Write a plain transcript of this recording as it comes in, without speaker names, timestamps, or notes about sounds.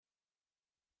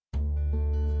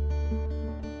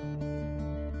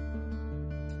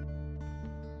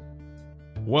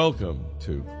Welcome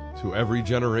to Every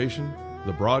Generation,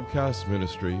 the broadcast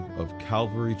ministry of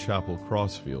Calvary Chapel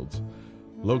Crossfields,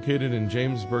 located in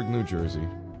Jamesburg, New Jersey,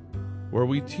 where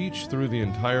we teach through the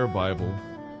entire Bible,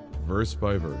 verse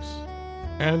by verse,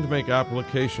 and make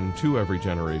application to every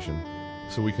generation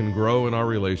so we can grow in our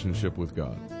relationship with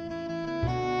God.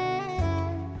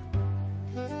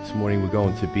 This morning we're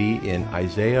going to be in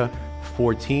Isaiah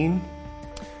 14.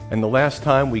 And the last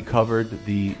time we covered,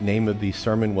 the name of the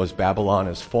sermon was Babylon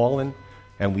Has Fallen,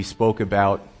 and we spoke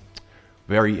about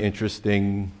very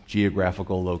interesting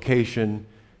geographical location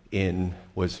in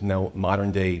was now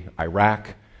modern-day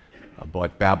Iraq.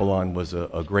 But Babylon was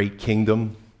a great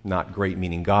kingdom, not great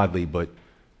meaning godly, but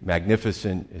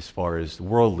magnificent as far as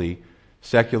worldly,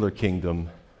 secular kingdom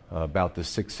about the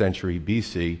 6th century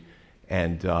BC.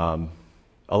 And a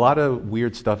lot of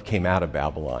weird stuff came out of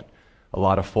Babylon. A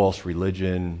lot of false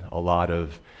religion, a lot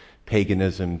of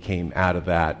paganism came out of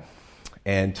that.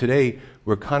 And today,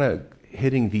 we're kind of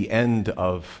hitting the end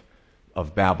of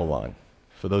Babylon.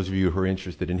 For those of you who are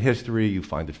interested in history, you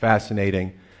find it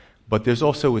fascinating. But there's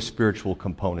also a spiritual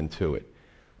component to it.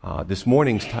 This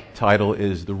morning's title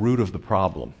is The Root of the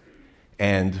Problem.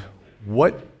 And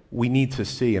what we need to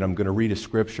see, and I'm going to read a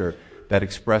scripture that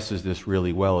expresses this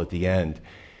really well at the end,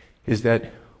 is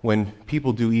that when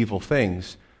people do evil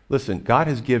things, listen, God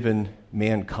has given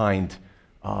mankind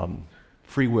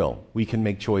free will. We can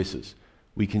make choices.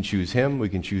 We can choose Him, we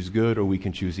can choose good, or we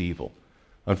can choose evil.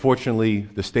 Unfortunately,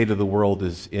 the state of the world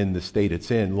is in the state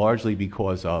it's in, largely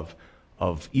because of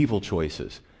evil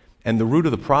choices. And the root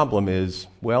of the problem is,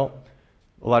 well,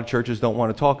 a lot of churches don't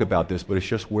want to talk about this, but it's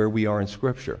just where we are in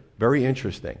Scripture. Very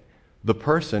interesting. The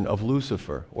person of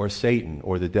Lucifer, or Satan,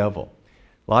 or the devil.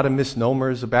 A lot of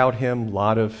misnomers about him, a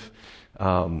lot of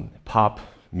pop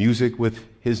music with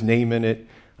his name in it,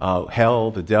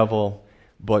 hell, the devil.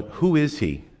 But who is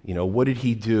he? What did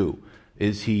he do?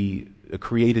 Is he a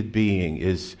created being?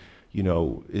 Is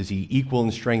he equal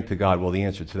in strength to God? Well, the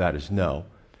answer to that is no.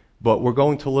 But we're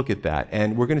going to look at that,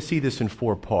 and we're going to see this in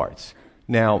 4 parts.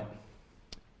 Now,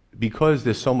 because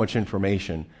there's so much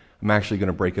information, I'm actually going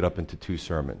to break it up into 2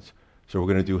 sermons. So we're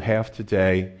going to do half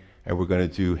today, and we're going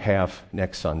to do half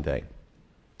next Sunday.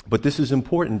 But this is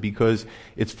important because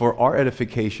it's for our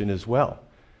edification as well.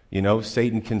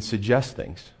 Satan can suggest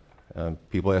things.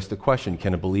 People ask the question,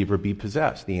 can a believer be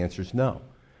possessed? The answer is no.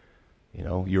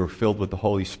 You're filled with the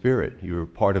Holy Spirit. You're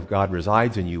part of God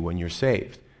resides in you when you're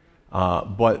saved.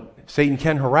 But Satan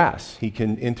can harass. He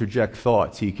can interject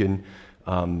thoughts. He can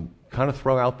kind of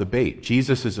throw out the bait.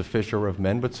 Jesus is a fisher of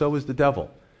men, but so is the devil.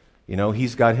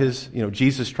 He's got his,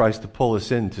 Jesus tries to pull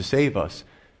us in to save us.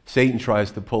 Satan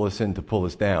tries to pull us in to pull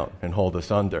us down and hold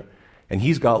us under. And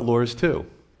he's got lures too,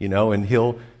 and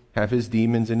he'll have his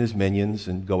demons and his minions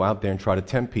and go out there and try to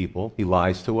tempt people. He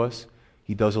lies to us.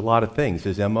 He does a lot of things.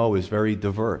 His MO is very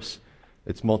diverse.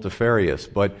 It's multifarious.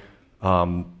 But,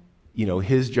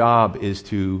 his job is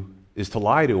to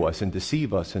lie to us and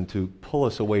deceive us and to pull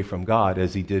us away from God,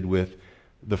 as he did with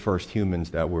the first humans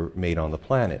that were made on the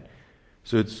planet.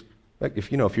 So it's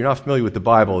if you're not familiar with the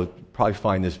Bible, you'll probably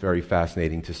find this very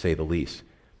fascinating, to say the least.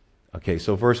 Okay,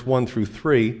 so verse 1 through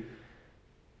 3,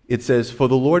 it says, "For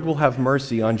the Lord will have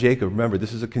mercy on Jacob." Remember,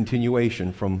 this is a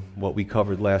continuation from what we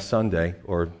covered last Sunday,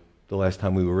 or the last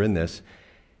time we were in this.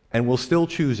 "And will still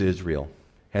choose Israel,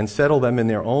 and settle them in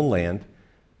their own land.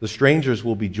 The strangers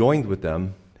will be joined with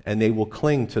them, and they will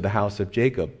cling to the house of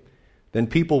Jacob. Then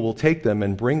people will take them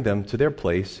and bring them to their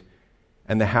place,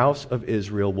 and the house of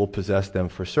Israel will possess them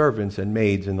for servants and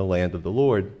maids in the land of the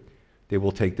Lord. They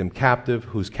will take them captive,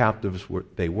 whose captives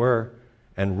they were,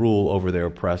 and rule over their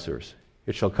oppressors.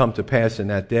 It shall come to pass in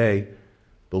that day,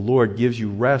 the Lord gives you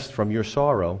rest from your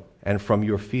sorrow and from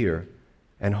your fear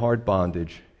and hard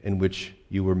bondage in which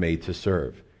you were made to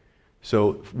serve."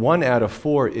 So 1 out of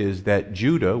 4 is that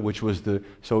Judah, which was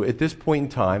so at this point in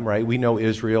time, right, we know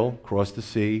Israel crossed the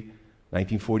sea,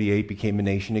 1948 became a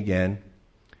nation again.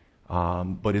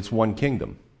 But it's one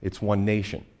kingdom. It's one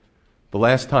nation. The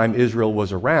last time Israel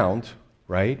was around,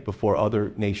 right, before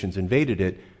other nations invaded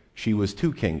it, she was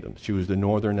 2 kingdoms. She was the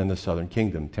northern and the southern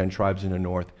kingdom, 10 tribes in the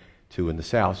north, 2 in the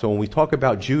south. So when we talk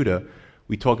about Judah,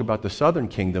 we talk about the southern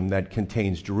kingdom that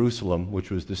contains Jerusalem, which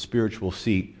was the spiritual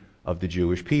seat of the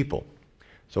Jewish people.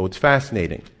 So it's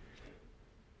fascinating.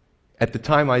 At the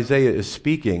time Isaiah is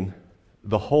speaking,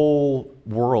 the whole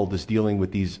world is dealing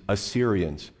with these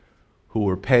Assyrians, who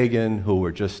were pagan, who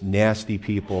were just nasty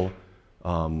people.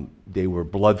 They were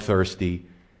bloodthirsty.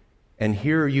 And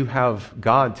here you have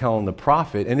God telling the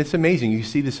prophet, and it's amazing, you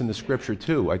see this in the scripture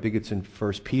too, I think it's in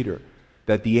 1 Peter,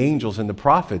 that the angels and the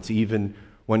prophets, even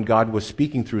when God was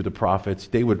speaking through the prophets,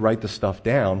 they would write the stuff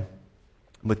down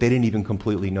but they didn't even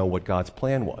completely know what God's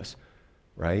plan was,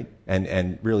 right?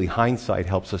 And really hindsight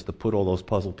helps us to put all those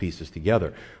puzzle pieces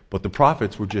together. But the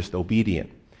prophets were just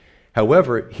obedient.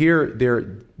 However, here they're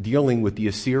dealing with the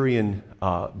Assyrian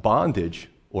bondage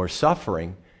or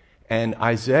suffering, and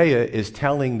Isaiah is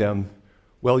telling them,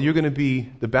 well, the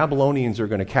Babylonians are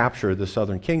going to capture the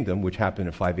southern kingdom, which happened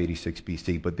in 586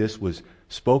 BC, but this was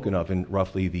spoken of in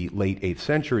roughly the late 8th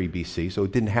century BC, so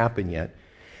it didn't happen yet.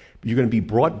 You're going to be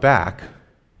brought back,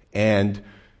 and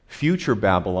future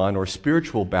Babylon or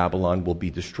spiritual Babylon will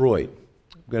be destroyed.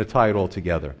 I'm going to tie it all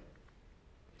together.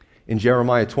 In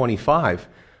Jeremiah 25,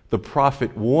 the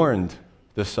prophet warned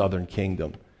the southern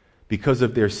kingdom because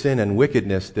of their sin and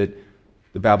wickedness that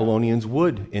the Babylonians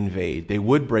would invade. They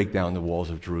would break down the walls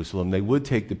of Jerusalem. They would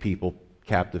take the people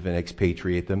captive and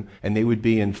expatriate them, and they would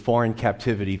be in foreign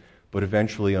captivity. But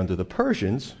eventually, under the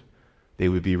Persians, they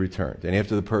would be returned. And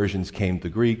after the Persians came the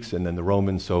Greeks and then the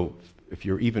Romans. So if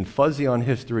you're even fuzzy on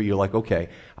history, you're like, okay,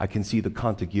 I can see the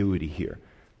contiguity here.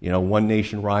 One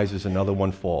nation rises, another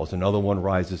one falls, another one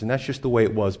rises, and that's just the way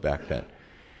it was back then.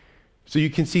 So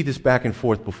you can see this back and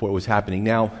forth before it was happening.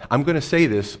 Now, I'm going to say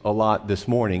this a lot this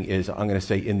morning, I'm going to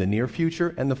say in the near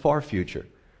future and the far future.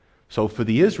 So for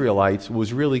the Israelites, it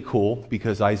was really cool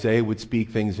because Isaiah would speak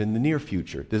things in the near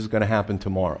future. This is going to happen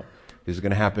tomorrow. This is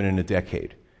going to happen in a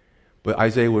decade. But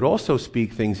Isaiah would also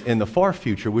speak things in the far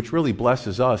future, which really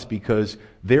blesses us because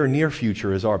their near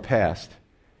future is our past.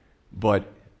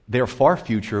 But their far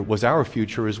future was our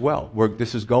future as well, where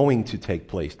this is going to take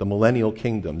place, the millennial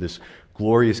kingdom, this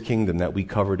glorious kingdom that we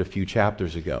covered a few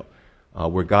chapters ago,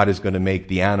 where God is going to make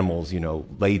the animals,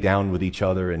 lay down with each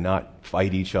other and not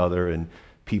fight each other, and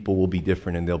people will be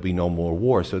different and there'll be no more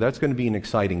war. So that's going to be an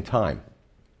exciting time.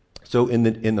 So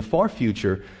in the far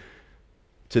future,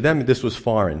 to them this was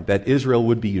foreign, that Israel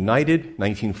would be united.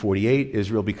 1948,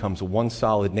 Israel becomes a one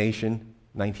solid nation.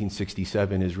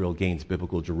 1967, Israel gains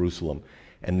biblical Jerusalem.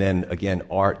 And then again,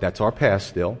 that's our past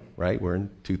still, right? We're in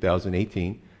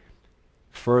 2018.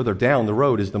 Further down the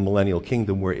road is the millennial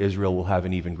kingdom where Israel will have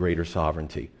an even greater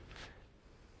sovereignty.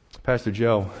 Pastor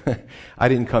Joe, I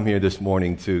didn't come here this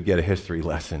morning to get a history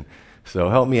lesson, so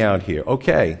help me out here.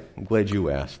 Okay, I'm glad you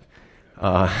asked.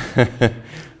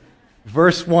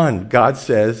 Verse 1, God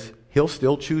says he'll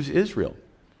still choose Israel.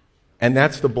 And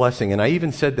that's the blessing. And I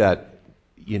even said that,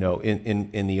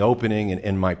 in the opening and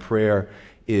in my prayer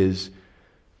is,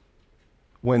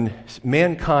 when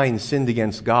mankind sinned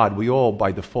against God, we all,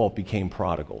 by default, became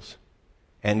prodigals.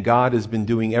 And God has been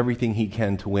doing everything he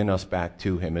can to win us back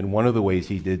to him. And one of the ways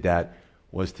he did that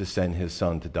was to send his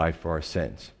son to die for our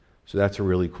sins. So that's a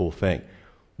really cool thing.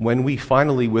 When we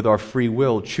finally, with our free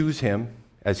will, choose him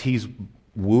as he's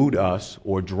wooed us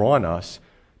or drawn us,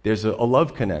 there's a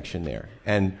love connection there.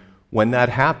 And when that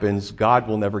happens, God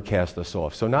will never cast us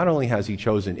off. So not only has he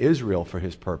chosen Israel for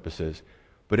his purposes,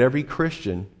 but every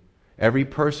Christian, every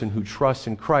person who trusts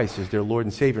in Christ as their Lord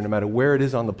and Savior, no matter where it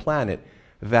is on the planet,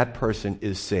 that person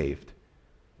is saved.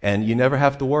 And you never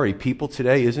have to worry. People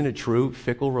today, isn't it true,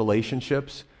 fickle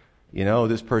relationships?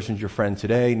 This person's your friend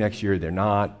today, next year they're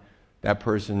not. That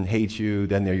person hates you,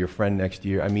 then they're your friend next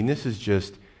year. I mean, this is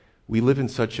just, we live in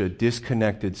such a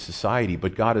disconnected society,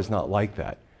 but God is not like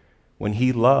that. When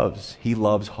he loves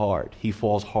hard. He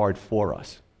falls hard for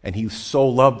us. And he so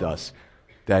loved us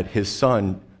that his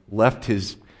son left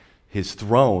his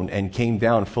throne and came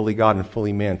down fully God and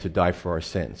fully man to die for our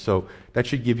sins. So that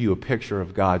should give you a picture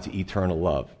of God's eternal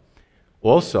love.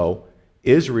 Also,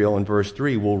 Israel in verse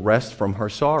 3 will rest from her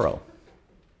sorrow.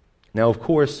 Now, of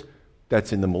course,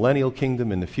 that's in the millennial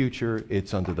kingdom in the future.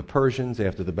 It's under the Persians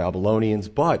after the Babylonians.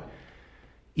 But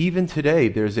even today,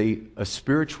 there's a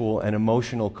spiritual and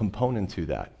emotional component to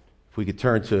that. If we could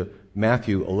turn to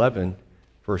Matthew 11,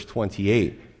 verse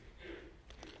 28.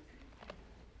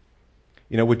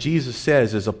 What Jesus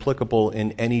says is applicable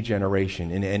in any generation,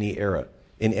 in any era,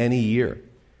 in any year.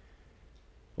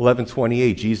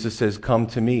 11:28, Jesus says, "Come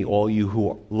to me, all you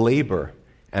who labor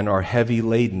and are heavy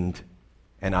laden,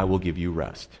 and I will give you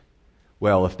rest."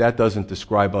 Well, if that doesn't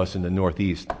describe us in the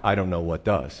Northeast, I don't know what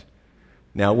does.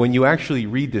 Now, when you actually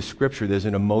read this scripture, there's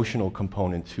an emotional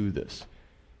component to this.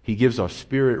 He gives our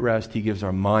spirit rest. He gives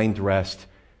our mind rest.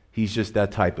 He's just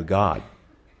that type of God.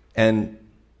 And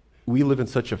we live in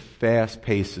such a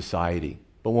fast-paced society.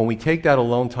 But when we take that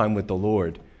alone time with the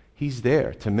Lord, he's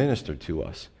there to minister to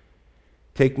us.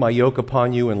 "Take my yoke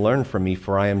upon you and learn from me,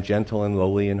 for I am gentle and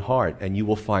lowly in heart, and you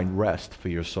will find rest for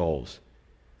your souls.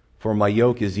 For my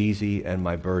yoke is easy and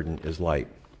my burden is light."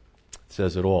 It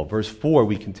says it all. Verse 4,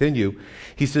 we continue.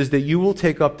 He says that you will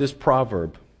take up this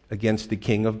proverb against the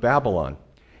king of Babylon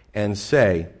and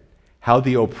say, "How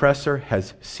the oppressor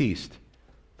has ceased.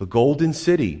 The golden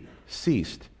city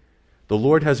ceased. The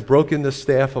Lord has broken the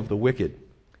staff of the wicked,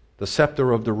 the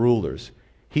scepter of the rulers,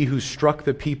 he who struck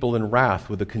the people in wrath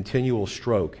with a continual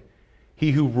stroke.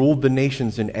 He who ruled the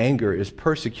nations in anger is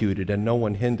persecuted, and no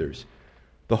one hinders.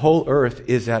 The whole earth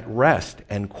is at rest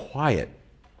and quiet.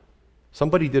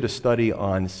 Somebody did a study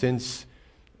on, since,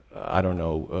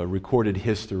 recorded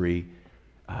history,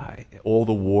 all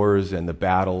the wars and the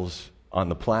battles on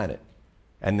the planet,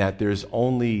 and that there's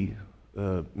only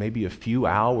maybe a few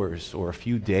hours or a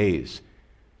few days.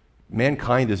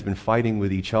 Mankind has been fighting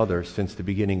with each other since the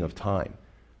beginning of time.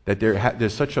 That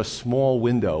there's such a small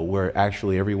window where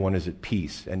actually everyone is at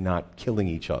peace and not killing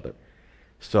each other.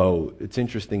 So it's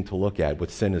interesting to look at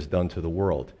what sin has done to the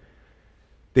world.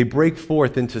 They break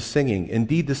forth into singing.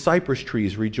 Indeed, the cypress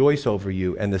trees rejoice over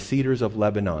you, and the cedars of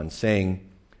Lebanon, saying,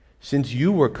 since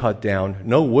you were cut down,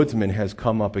 no woodsman has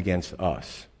come up against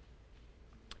us.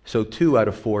 So 2 out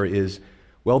of 4 is,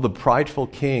 the prideful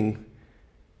king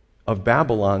of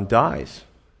Babylon dies.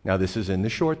 Now this is in the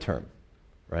short term,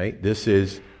 right? This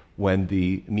is when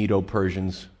the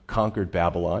Medo-Persians conquered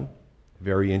Babylon.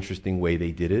 Very interesting way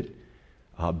they did it.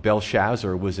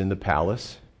 Belshazzar was in the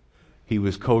palace. He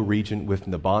was co-regent with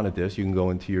Nabonidus. You can go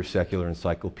into your secular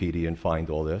encyclopedia and find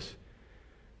all this.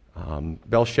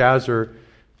 Belshazzar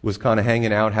was kind of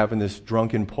hanging out, having this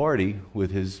drunken party with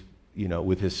his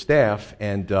staff,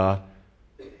 and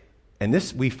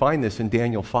this, we find this in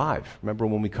Daniel 5. Remember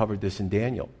when we covered this in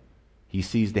Daniel? He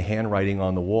sees the handwriting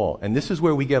on the wall. And this is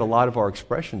where we get a lot of our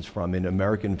expressions from in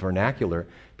American vernacular.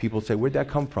 People say, where'd that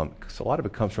come from? Because a lot of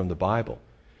it comes from the Bible.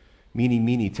 Meeny,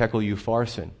 meeny, tekel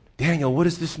upharsin. Daniel, what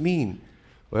does this mean?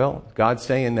 Well, God's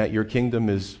saying that your kingdom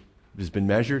has been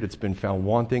measured, it's been found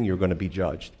wanting, you're going to be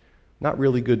judged. Not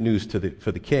really good news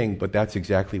for the king, but that's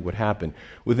exactly what happened.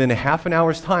 Within a half an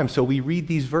hour's time, so we read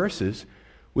these verses,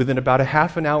 within about a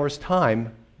half an hour's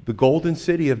time, the golden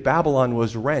city of Babylon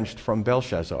was wrenched from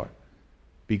Belshazzar,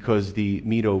 because the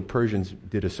Medo-Persians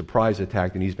did a surprise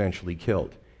attack and he's eventually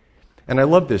killed. And I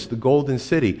love this, the golden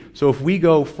city. So if we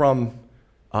go from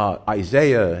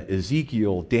Isaiah,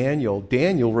 Ezekiel,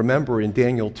 Daniel, remember in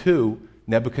Daniel 2,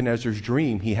 Nebuchadnezzar's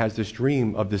dream, he has this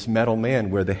dream of this metal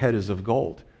man where the head is of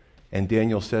gold. And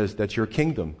Daniel says, that's your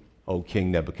kingdom, O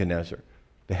King Nebuchadnezzar,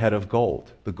 the head of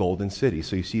gold, the golden city.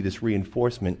 So you see this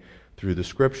reinforcement through the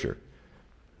scripture.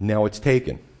 Now it's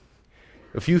taken.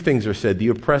 A few things are said. The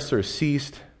oppressor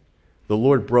ceased. The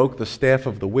Lord broke the staff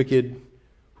of the wicked,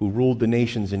 who ruled the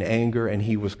nations in anger, and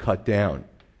he was cut down.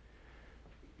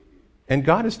 And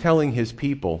God is telling his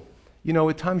people,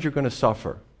 at times you're going to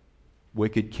suffer.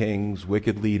 Wicked kings,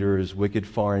 wicked leaders, wicked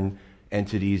foreign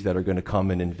entities that are going to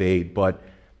come and invade, but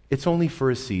it's only for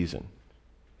a season.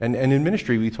 And in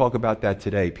ministry, we talk about that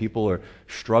today. People are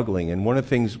struggling, and one of the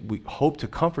things we hope to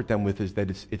comfort them with is that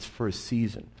it's for a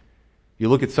season. You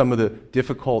look at some of the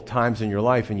difficult times in your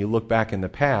life and you look back in the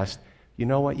past, you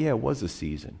know what? Yeah, it was a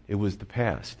season. It was the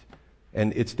past.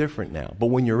 And it's different now. But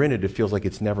when you're in it, it feels like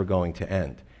it's never going to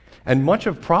end. And much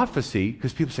of prophecy,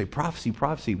 because people say,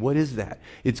 prophecy, what is that?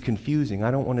 It's confusing.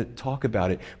 I don't want to talk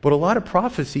about it. But a lot of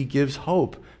prophecy gives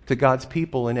hope to God's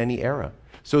people in any era.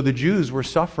 So the Jews were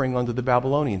suffering under the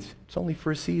Babylonians. It's only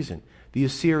for a season. The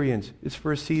Assyrians, it's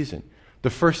for a season.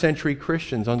 The first century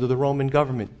Christians under the Roman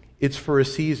government, it's for a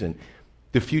season.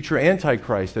 The future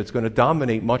Antichrist that's going to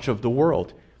dominate much of the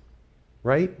world,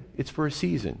 right? It's for a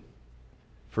season.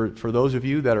 For those of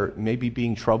you that are maybe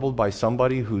being troubled by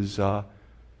somebody who's, in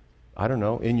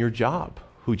your job,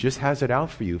 who just has it out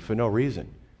for you for no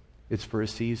reason, it's for a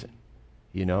season.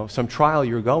 Some trial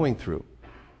you're going through,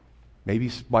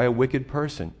 maybe by a wicked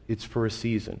person, it's for a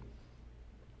season.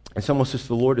 It's almost as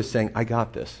the Lord is saying, I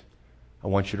got this. I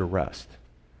want you to rest.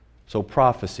 So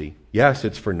prophecy, yes,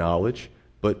 it's for knowledge.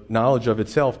 But knowledge of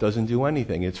itself doesn't do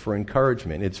anything. It's for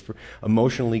encouragement. It's for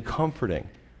emotionally comforting.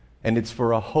 And it's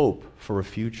for a hope for a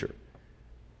future.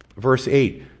 Verse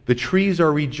 8, the trees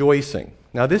are rejoicing.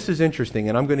 Now this is interesting,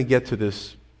 and I'm going to get to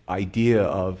this idea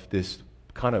of this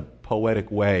kind of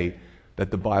poetic way that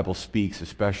the Bible speaks,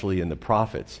 especially in the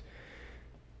prophets.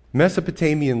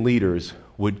 Mesopotamian leaders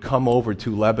would come over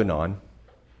to Lebanon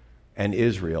and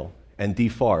Israel and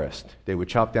deforest. They would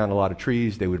chop down a lot of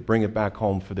trees. They would bring it back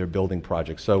home for their building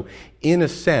projects. So in a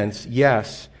sense,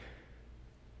 yes,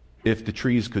 if the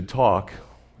trees could talk,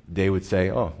 they would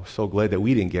say, oh, we're so glad that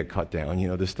we didn't get cut down.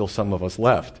 There's still some of us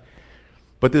left.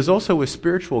 But there's also a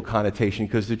spiritual connotation,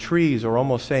 because the trees are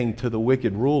almost saying to the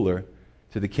wicked ruler,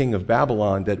 to the king of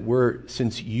Babylon, that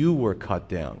since you were cut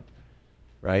down,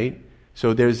 right?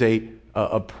 So there's a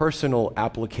personal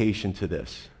application to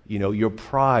this. Your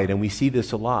pride, and we see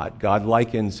this a lot. God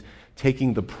likens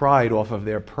taking the pride off of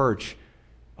their perch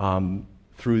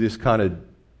through this kind of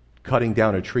cutting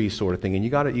down a tree sort of thing. And you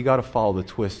got to follow the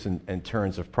twists and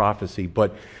turns of prophecy.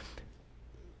 But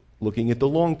looking at the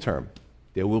long term,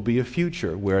 there will be a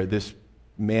future where this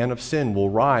man of sin will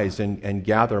rise and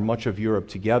gather much of Europe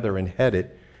together and head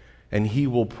it, and he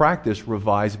will practice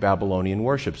revised Babylonian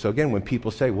worship. So again, when people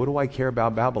say, what do I care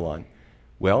about Babylon?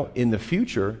 Well, in the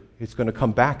future, it's going to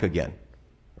come back again,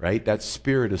 right? That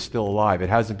spirit is still alive. It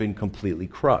hasn't been completely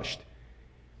crushed.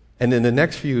 And in the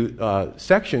next few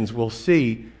sections, we'll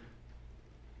see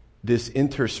this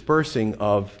interspersing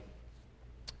of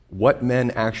what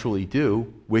men actually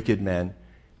do, wicked men,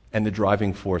 and the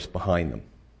driving force behind them.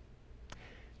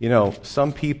 You know,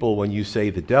 some people, when you say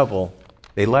the devil,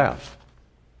 they laugh.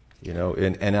 You know,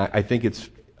 and I think it's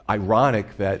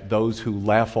ironic that those who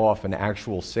laugh off an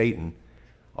actual Satan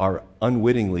are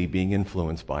unwittingly being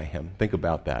influenced by him. Think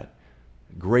about that.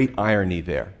 Great irony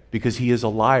there, because he is a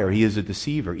liar, he is a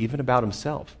deceiver, even about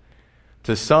himself.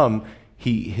 To some,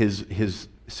 his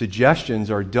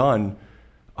suggestions are done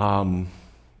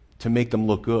to make them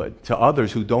look good. To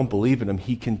others who don't believe in him,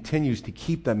 he continues to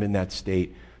keep them in that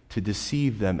state, to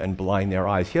deceive them and blind their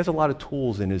eyes. He has a lot of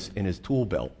tools in his tool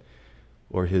belt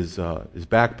or his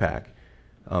backpack.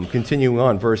 Continuing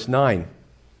on, verse 9.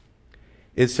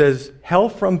 It says, hell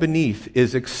from beneath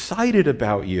is excited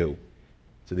about you,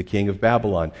 to the king of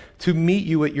Babylon, to meet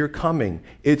you at your coming.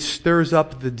 It stirs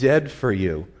up the dead for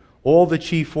you, all the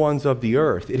chief ones of the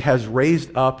earth. It has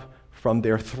raised up from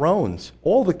their thrones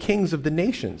all the kings of the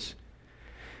nations.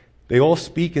 They all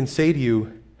speak and say to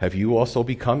you, have you also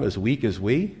become as weak as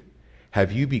we?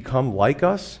 Have you become like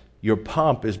us? Your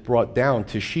pomp is brought down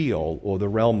to Sheol, or the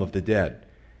realm of the dead.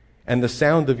 And the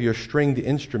sound of your stringed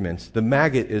instruments, the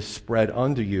maggot is spread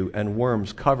under you, and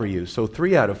worms cover you. So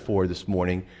 3 out of 4 this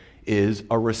morning is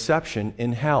a reception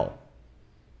in hell.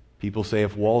 People say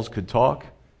if walls could talk,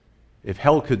 if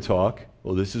hell could talk,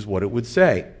 well, this is what it would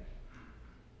say.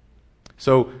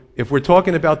 So if we're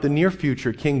talking about the near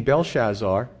future, King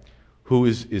Belshazzar, who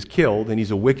is killed, and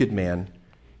he's a wicked man,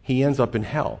 he ends up in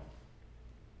hell.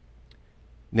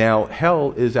 Now,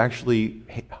 hell is actually,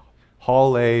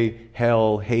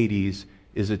 hell, Hades,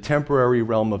 is a temporary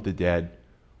realm of the dead.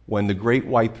 When the great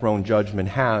white throne judgment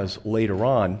has, later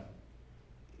on,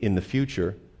 in the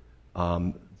future,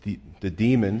 the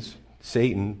demons,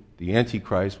 Satan, the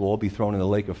Antichrist, will all be thrown in the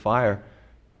lake of fire,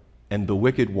 and the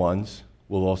wicked ones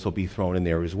will also be thrown in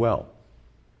there as well.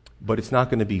 But it's not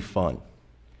going to be fun.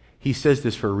 He says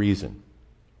this for a reason.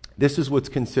 This is what's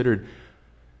considered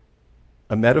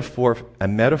a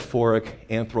metaphoric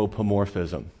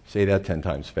anthropomorphism. Say that 10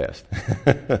 times fast.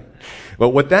 But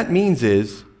what that means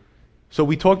is, so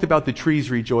we talked about the trees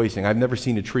rejoicing. I've never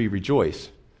seen a tree rejoice.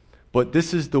 But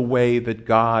this is the way that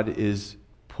God is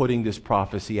putting this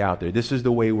prophecy out there. This is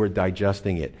the way we're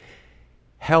digesting it.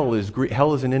 Hell is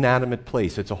an inanimate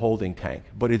place. It's a holding tank.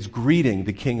 But it's greeting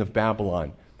the king of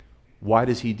Babylon. Why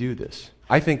does he do this?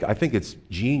 I think it's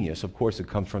genius. Of course, it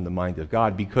comes from the mind of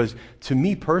God. Because to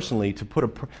me personally, to put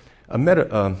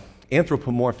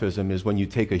anthropomorphism is when you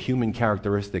take a human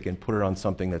characteristic and put it on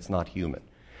something that's not human.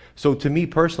 So to me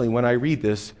personally, when I read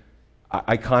this,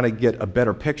 I kind of get a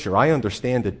better picture. I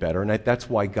understand it better, and that's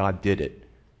why God did it,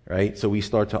 right? So we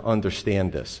start to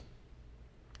understand this.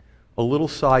 A little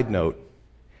side note,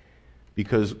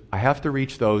 because I have to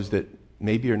reach those that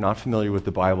maybe are not familiar with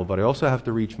the Bible, but I also have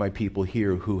to reach my people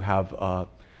here who have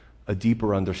a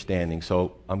deeper understanding.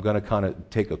 So I'm going to kind of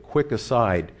take a quick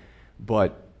aside,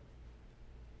 but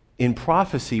in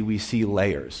prophecy we see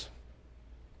layers,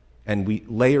 and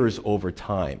layers over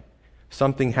time.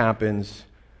 Something happens,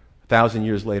 1,000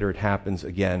 years later it happens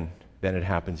again, then it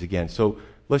happens again. So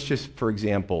let's just, for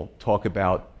example, talk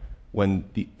about when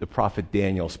the prophet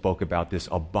Daniel spoke about this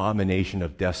abomination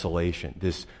of desolation,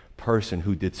 this person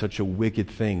who did such a wicked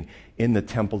thing in the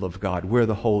temple of God, where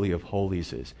the Holy of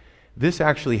Holies is. This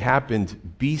actually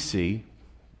happened BC,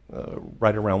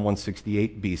 right around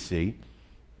 168 BC.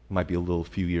 Might be a little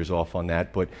few years off on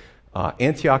that, but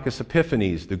Antiochus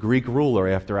Epiphanes, the Greek ruler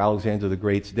after Alexander the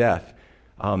Great's death,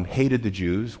 hated the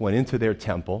Jews, went into their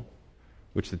temple,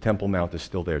 which the Temple Mount is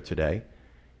still there today.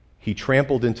 He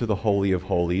trampled into the Holy of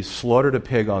Holies, slaughtered a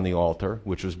pig on the altar,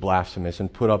 which was blasphemous,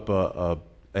 and put up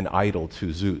an idol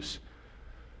to Zeus.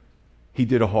 He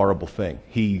did a horrible thing.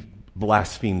 He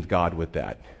blasphemed God with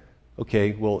that.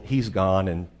 Okay, well, he's gone,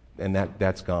 and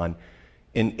that's gone.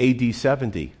 In AD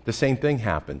 70, the same thing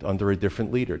happened under a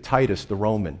different leader, Titus the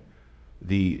Roman,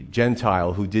 the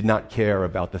Gentile who did not care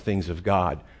about the things of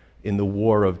God. In the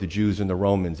war of the Jews and the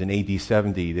Romans in AD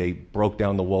 70, they broke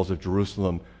down the walls of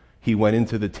Jerusalem. He went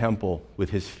into the temple with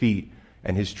his feet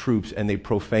and his troops, and they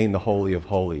profaned the Holy of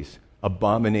Holies.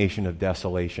 Abomination of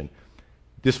desolation.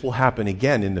 This will happen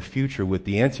again in the future with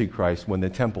the Antichrist when the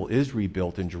temple is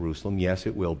rebuilt in Jerusalem. Yes,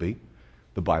 it will be.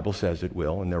 The Bible says it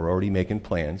will, and they're already making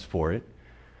plans for it.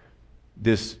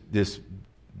 This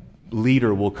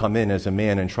leader will come in as a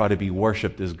man and try to be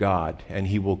worshipped as God, and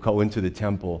he will go into the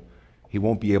temple. He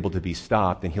won't be able to be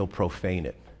stopped, and he'll profane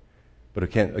it. But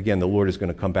again, the Lord is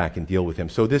going to come back and deal with him.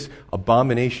 So this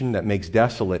abomination that makes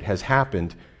desolate has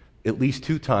happened at least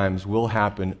 2 times, will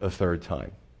happen a 3rd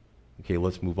time. Okay,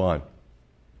 let's move on.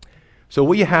 So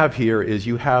what you have here is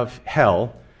you have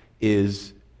hell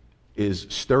is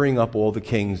stirring up all the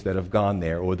kings that have gone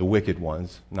there, or the wicked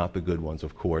ones, not the good ones,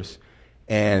 of course.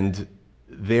 And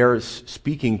they're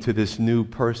speaking to this new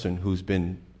person who's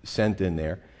been sent in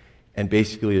there. And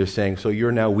basically they're saying, so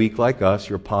you're now weak like us,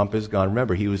 your pomp is gone.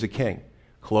 Remember, he was a king,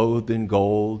 clothed in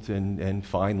gold and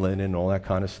fine linen and all that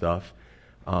kind of stuff.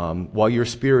 While your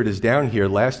spirit is down here,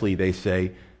 lastly, they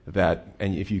say that,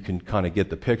 and if you can kind of get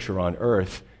the picture on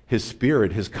earth, his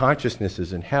spirit, his consciousness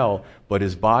is in hell, but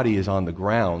his body is on the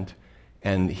ground,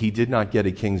 and he did not get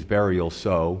a king's burial.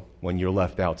 So when you're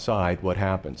left outside, what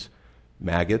happens?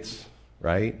 Maggots,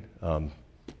 right?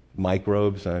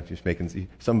 Microbes.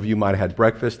 Some of you might have had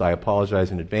breakfast. I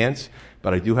apologize in advance,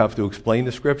 but I do have to explain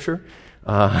the scripture.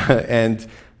 And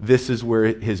this is where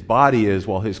his body is,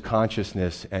 while his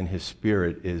consciousness and his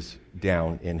spirit is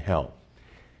down in hell.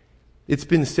 It's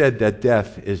been said that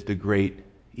death is the great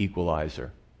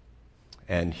equalizer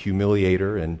and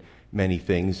humiliator and many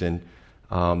things. And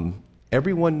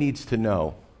everyone needs to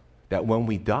know that when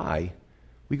we die,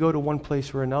 we go to one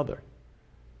place or another.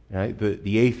 Right?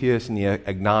 The atheist and the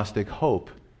agnostic hope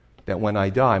that when I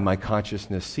die, my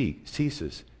consciousness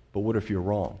ceases. But what if you're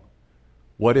wrong?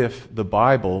 What if the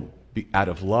Bible, out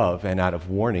of love and out of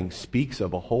warning, speaks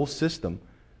of a whole system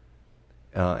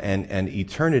and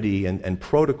eternity and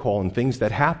protocol and things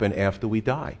that happen after we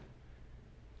die?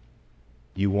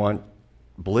 You want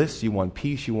bliss, you want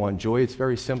peace, you want joy. It's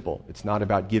very simple. It's not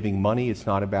about giving money. It's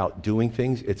not about doing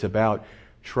things. It's about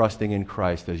trusting in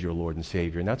Christ as your Lord and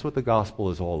Savior. And that's what the gospel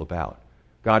is all about.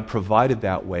 God provided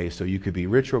that way so you could be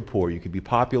rich or poor, you could be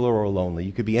popular or lonely,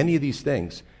 you could be any of these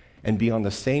things and be on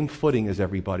the same footing as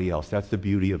everybody else. That's the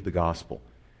beauty of the gospel.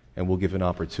 And we'll give an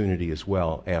opportunity as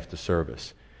well after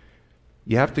service.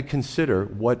 You have to consider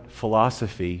what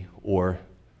philosophy or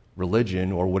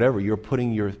religion or whatever you're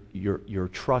putting your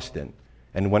trust in.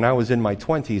 And when I was in my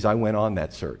 20s, I went on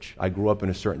that search. I grew up in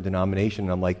a certain denomination,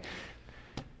 and I'm like,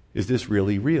 is this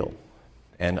really real?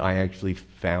 And I actually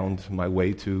found my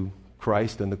way to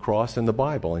Christ and the cross and the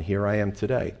Bible, and here I am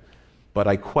today. But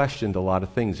I questioned a lot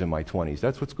of things in my 20s.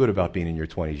 That's what's good about being in your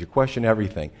 20s. You question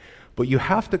everything. But you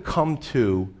have to come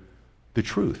to the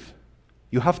truth.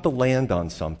 You have to land on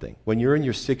something. When you're in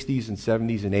your 60s and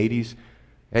 70s and 80s,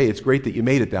 hey, it's great that you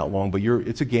made it that long, but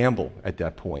it's a gamble at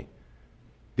that point.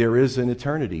 There is an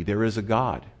eternity. There is a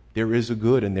God. There is a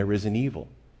good and there is an evil.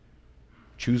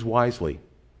 Choose wisely.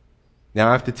 Now,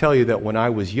 I have to tell you that when I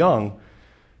was young,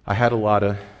 I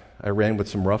ran with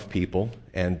some rough people,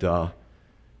 and, I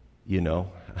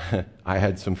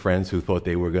had some friends who thought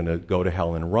they were going to go to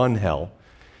hell and run hell.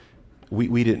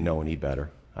 We didn't know any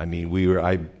better. I mean,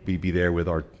 I'd be there with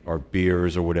our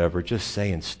beers or whatever, just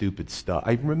saying stupid stuff.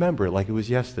 I remember it like it was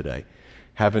yesterday.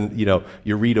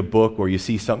 You read a book or you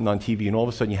see something on TV, and all of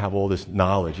a sudden you have all this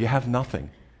knowledge. You have nothing.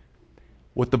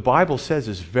 What the Bible says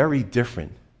is very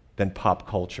different than pop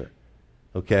culture.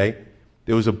 Okay?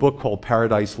 There was a book called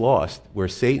Paradise Lost where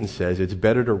Satan says it's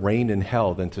better to reign in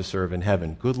hell than to serve in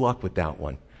heaven. Good luck with that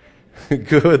one.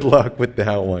 Good luck with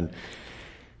that one.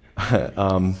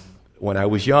 When I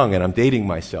was young, and I'm dating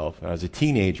myself, I was a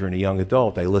teenager and a young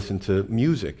adult, I listened to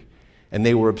music. And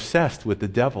they were obsessed with the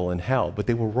devil and hell, but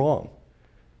they were wrong.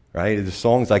 Right? The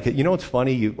songs it's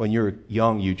funny, when you're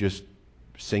young, you just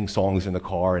sing songs in the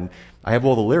car, and I have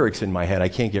all the lyrics in my head. I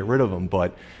can't get rid of them,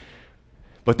 but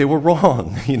they were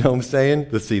wrong. You know what I'm saying?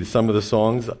 Let's see, some of the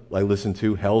songs I listened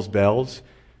to, Hell's Bells,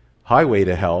 Highway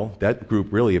to Hell. That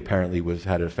group really apparently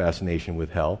had a fascination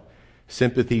with hell.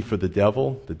 Sympathy for the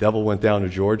Devil Went Down to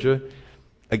Georgia.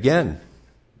 Again,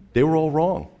 they were all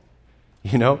wrong.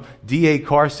 D.A.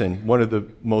 Carson, one of the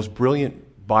most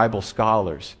brilliant Bible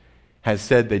scholars, has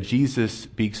said that Jesus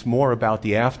speaks more about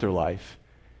the afterlife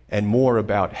and more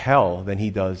about hell than he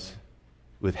does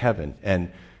with heaven.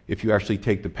 And if you actually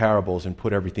take the parables and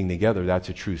put everything together, that's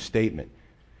a true statement.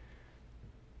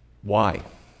 Why?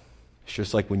 It's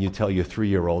just like when you tell your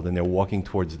 3-year-old and they're walking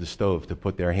towards the stove to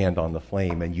put their hand on the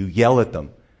flame, and you yell at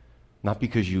them, not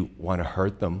because you want to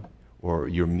hurt them or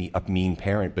you're a mean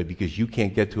parent, but because you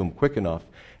can't get to them quick enough,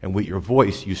 and with your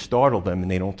voice you startle them and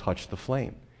they don't touch the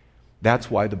flame.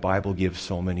 That's why the Bible gives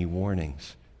so many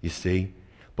warnings, you see.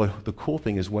 But the cool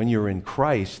thing is when you're in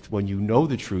Christ, when you know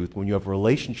the truth, when you have a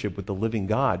relationship with the living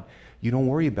God, you don't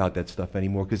worry about that stuff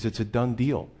anymore because it's a done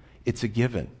deal. It's a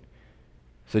given.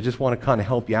 So I just want to kind of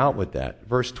help you out with that.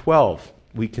 Verse 12,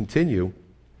 we continue.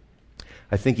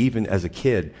 I think even as a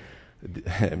kid,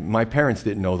 my parents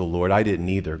didn't know the Lord. I didn't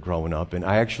either growing up. And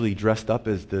I actually dressed up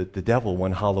as the devil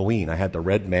one Halloween. I had the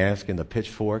red mask and the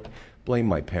pitchfork. Blame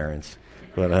my parents.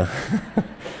 But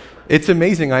it's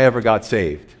amazing I ever got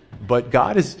saved. But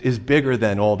God is bigger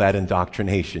than all that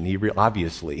indoctrination.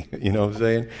 Obviously, you know what I'm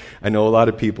saying? I know a lot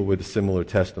of people with a similar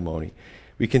testimony.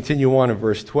 We continue on in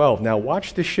verse 12. Now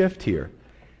watch the shift here.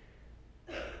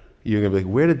 You're going to be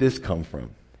like, where did this come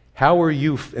from? How are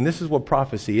you, and this is what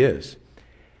prophecy is.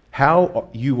 How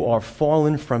you are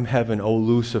fallen from heaven, O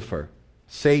Lucifer,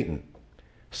 Satan,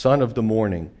 son of the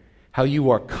morning. How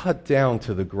you are cut down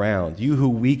to the ground, you who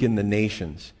weaken the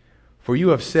nations. For you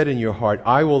have said in your heart,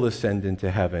 I will ascend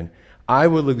into heaven. I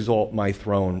will exalt my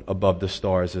throne above the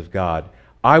stars of God.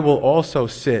 I will also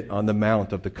sit on the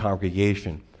mount of the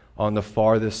congregation, on the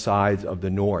farthest sides of the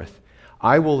north.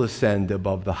 I will ascend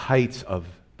above the heights of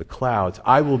the clouds.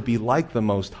 I will be like the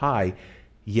Most High,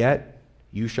 yet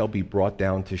you shall be brought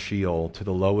down to Sheol, to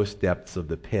the lowest depths of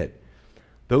the pit.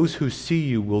 Those who see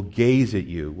you will gaze at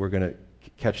you. We're going to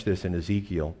catch this in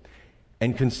Ezekiel.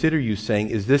 And consider you, saying,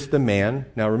 is this the man?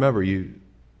 Now remember,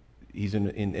 he's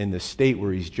in the state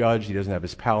where he's judged. He doesn't have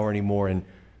his power anymore, and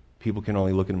people can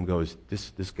only look at him and go, is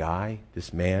this guy,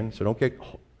 this man? So don't get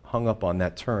hung up on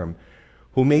that term.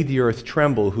 Who made the earth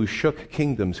tremble, who shook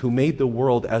kingdoms, who made the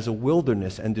world as a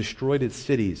wilderness and destroyed its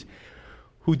cities,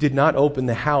 who did not open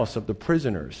the house of the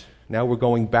prisoners. Now we're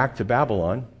going back to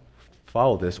Babylon.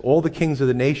 Follow this. All the kings of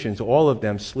the nations, all of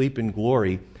them sleep in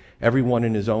glory, everyone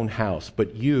in his own house.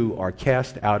 But you are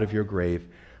cast out of your grave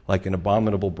like an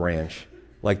abominable branch,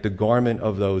 like the garment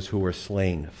of those who are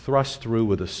slain, thrust through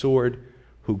with a sword,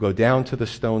 who go down to the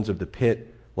stones of the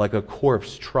pit, like a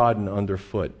corpse trodden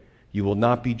underfoot. You will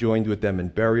not be joined with them in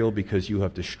burial, because you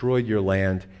have destroyed your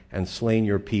land and slain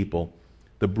your people.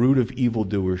 The brood of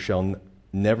evildoers shall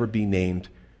never be named.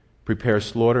 Prepare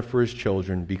slaughter for his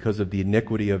children because of the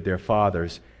iniquity of their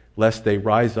fathers, lest they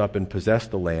rise up and possess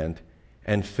the land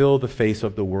and fill the face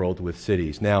of the world with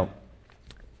cities. Now,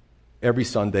 every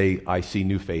Sunday I see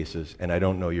new faces, and I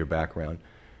don't know your background.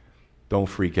 Don't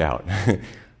freak out.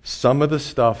 Some of the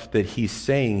stuff that he's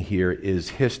saying here is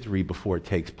history before it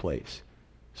takes place.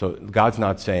 So God's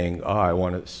not saying, I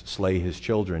want to slay his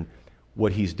children.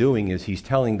 What he's doing is he's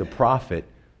telling the prophet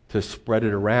to spread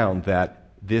it around that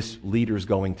this leader's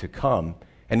going to come.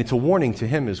 And it's a warning to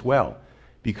him as well,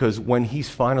 because when he's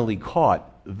finally caught,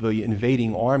 the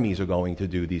invading armies are going to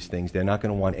do these things. They're not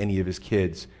going to want any of his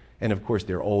kids, and of course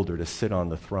they're older, to sit on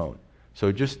the throne. So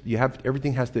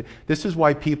everything has to, this is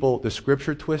why people, the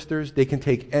scripture twisters, they can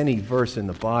take any verse in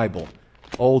the Bible,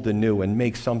 old and new, and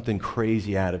make something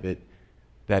crazy out of it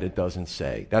that it doesn't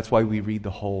say. That's why we read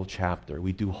the whole chapter.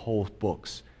 We do whole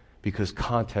books, because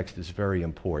context is very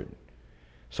important.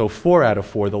 So 4 out of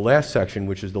 4, the last section,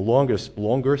 which is the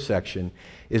longer section,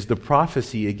 is the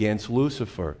prophecy against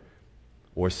Lucifer,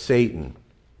 or Satan,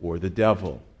 or the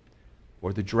devil,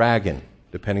 or the dragon,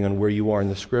 depending on where you are in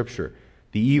the scripture,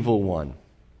 the evil one,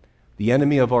 the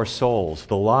enemy of our souls,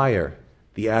 the liar,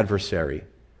 the adversary.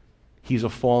 He's a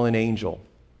fallen angel.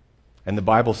 And the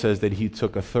Bible says that he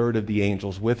took a third of the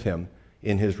angels with him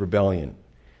in his rebellion.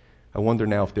 I wonder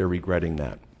now if they're regretting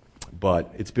that. But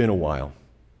it's been a while.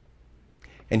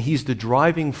 And he's the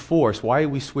driving force. Why do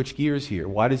we switch gears here?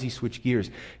 Why does he switch gears?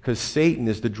 Because Satan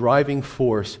is the driving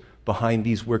force behind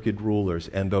these wicked rulers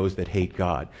and those that hate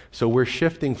God. So we're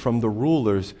shifting from the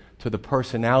rulers to the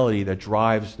personality that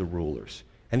drives the rulers.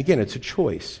 And again, it's a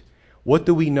choice. What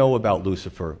do we know about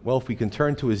Lucifer? Well, if we can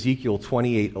turn to Ezekiel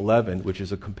 28:11, which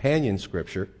is a companion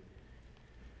scripture,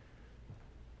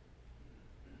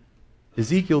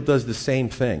 Ezekiel does the same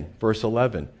thing. Verse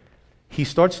 11. He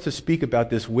starts to speak about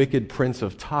this wicked prince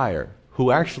of Tyre, who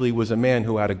actually was a man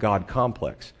who had a God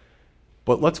complex.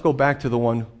 But let's go back to the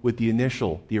one with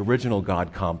the original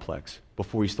God complex,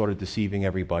 before he started deceiving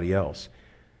everybody else.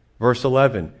 Verse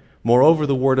 11. Moreover,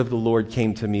 the word of the Lord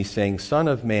came to me, saying, Son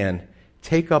of man,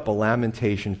 take up a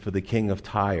lamentation for the king of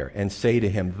Tyre, and say to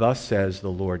him, Thus says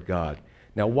the Lord God.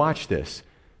 Now watch this.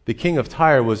 The king of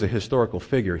Tyre was a historical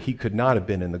figure. He could not have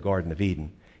been in the Garden of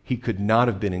Eden. He could not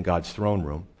have been in God's throne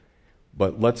room.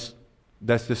 But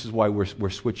this is why we're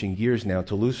switching gears now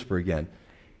to Lucifer again.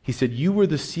 He said, You were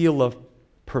the seal of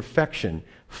perfection,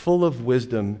 full of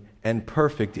wisdom and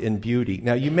perfect in beauty.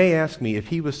 Now you may ask me, if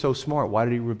he was so smart, why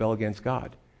did he rebel against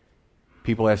God?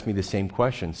 People ask me the same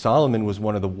question. Solomon was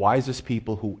one of the wisest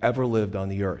people who ever lived on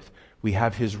the earth. We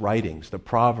have his writings, the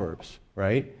Proverbs,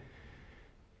 right?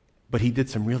 But he did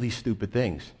some really stupid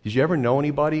things. Did you ever know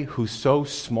anybody who's so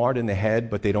smart in the head,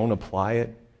 but they don't apply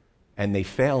it, and they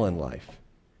fail in life?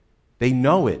 They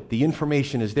know it. The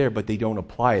information is there, but they don't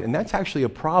apply it. And that's actually a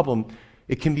problem.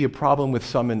 It can be a problem with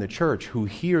some in the church who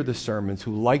hear the sermons,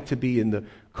 who like to be in the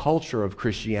culture of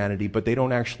Christianity, but they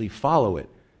don't actually follow it.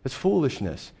 That's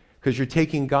foolishness, because you're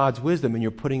taking God's wisdom and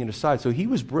you're putting it aside. So he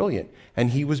was brilliant,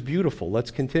 and he was beautiful. Let's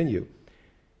continue.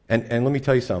 And let me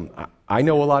tell you something. I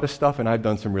know a lot of stuff, and I've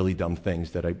done some really dumb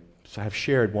things that I have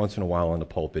shared once in a while on the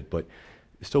pulpit. But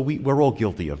so we're all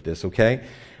guilty of this, okay?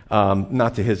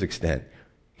 Not to his extent.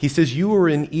 He says, you were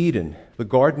in Eden, the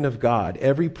garden of God.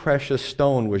 Every precious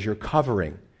stone was your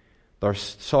covering.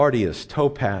 There's sardius,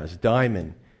 topaz,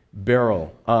 diamond,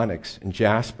 beryl, onyx, and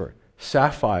jasper,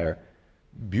 sapphire,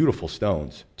 beautiful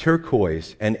stones,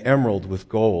 turquoise, and emerald with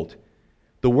gold.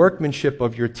 The workmanship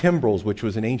of your timbrels, which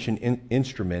was an ancient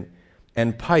instrument,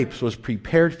 and pipes was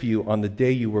prepared for you on the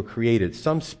day you were created.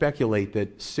 Some speculate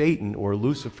that Satan, or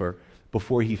Lucifer,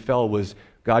 before he fell,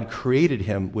 God created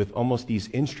him with almost these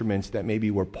instruments that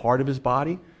maybe were part of his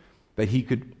body, that he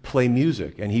could play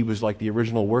music, and he was like the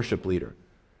original worship leader,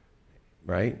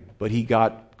 right? But he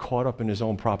got caught up in his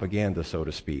own propaganda, so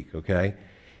to speak, okay?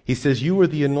 He says, you were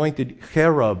the anointed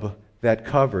cherub that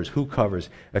covers. Who covers?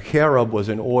 A cherub was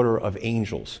an order of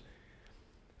angels.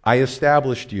 I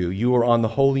established you. You were on the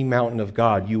holy mountain of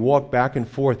God. You walked back and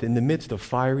forth in the midst of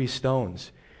fiery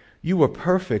stones. You were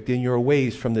perfect in your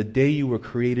ways from the day you were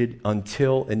created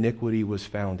until iniquity was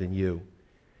found in you.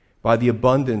 By the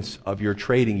abundance of your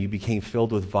trading, you became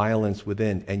filled with violence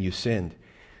within, and you sinned.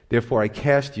 Therefore I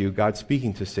cast you, God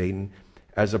speaking to Satan,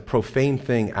 as a profane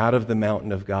thing out of the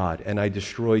mountain of God, and I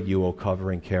destroyed you, O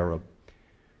covering cherub.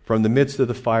 From the midst of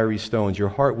the fiery stones, your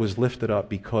heart was lifted up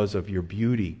because of your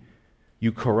beauty.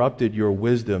 You corrupted your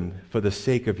wisdom for the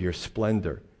sake of your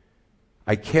splendor.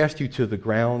 I cast you to the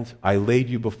ground. I laid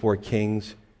you before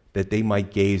kings that they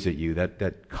might gaze at you.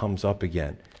 That comes up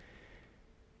again.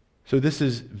 So this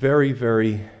is very,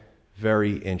 very,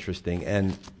 very interesting.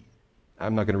 And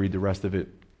I'm not going to read the rest of it.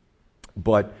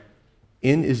 But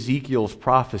in Ezekiel's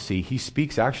prophecy, he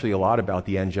speaks actually a lot about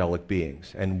the angelic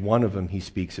beings. And one of them he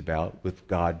speaks about, with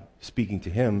God speaking to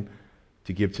him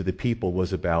to give to the people,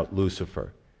 was about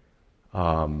Lucifer.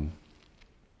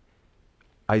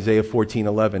 Isaiah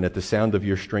 14:11, at the sound of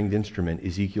your stringed instrument.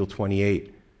 Ezekiel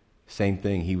 28, same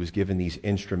thing. He was given these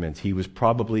instruments. He was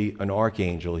probably an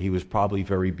archangel. He was probably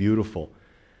very beautiful.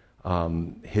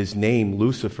 His name,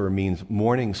 Lucifer, means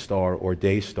morning star or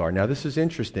day star. Now this is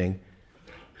interesting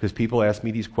because people ask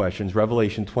me these questions.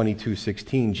 Revelation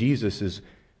 22:16, Jesus is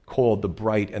called the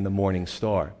bright and the morning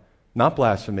star. Not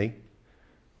blasphemy.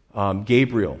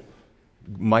 Gabriel,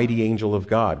 mighty angel of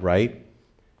God, right?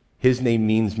 His name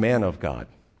means man of God.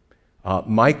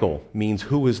 Michael means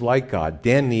who is like God.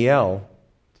 Daniel,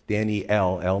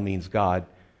 El means God.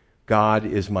 God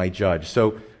is my judge.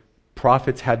 So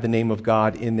prophets had the name of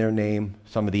God in their name.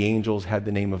 Some of the angels had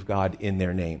the name of God in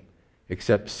their name.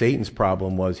 Except Satan's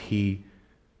problem was he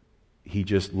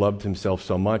just loved himself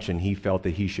so much, and he felt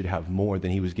that he should have more than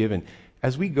he was given.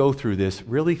 As we go through this,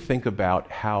 really think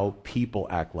about how people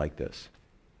act like this.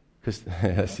 Because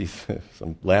I see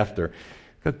some laughter.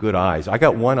 Got good eyes. I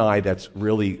got one eye that's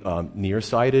really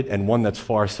nearsighted and one that's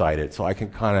farsighted. So I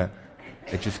can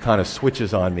it just kind of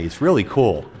switches on me. It's really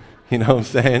cool. You know what I'm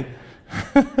saying?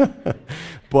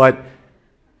 But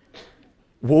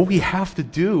what we have to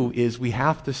do is we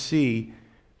have to see,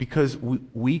 because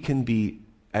we can be,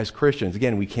 as Christians,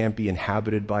 again, we can't be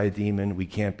inhabited by a demon. We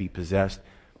can't be possessed.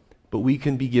 But we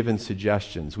can be given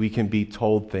suggestions. We can be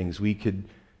told things. We could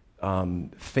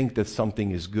think that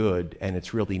something is good and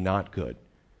it's really not good.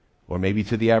 Or maybe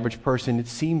to the average person it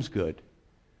seems good,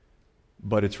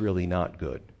 but it's really not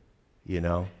good, you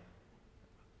know?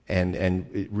 And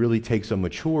it really takes a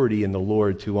maturity in the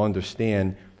Lord to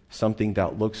understand something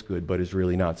that looks good but is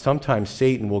really not. Sometimes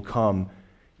Satan will come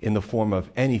in the form of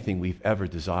anything we've ever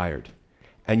desired.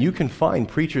 And you can find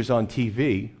preachers on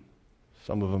TV,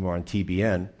 some of them are on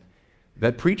TBN,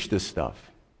 that preach this stuff.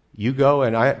 You go,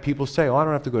 and people say, I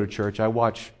don't have to go to church. I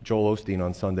watch Joel Osteen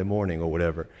on Sunday morning or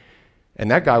whatever. And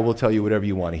that guy will tell you whatever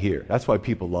you want to hear. That's why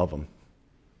people love him.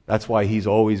 That's why he's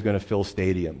always going to fill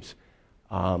stadiums.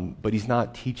 But he's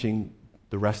not teaching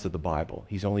the rest of the Bible.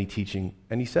 He's only teaching,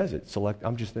 and he says it,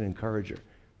 I'm just an encourager.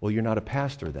 Well, you're not a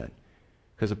pastor then.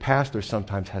 Because a pastor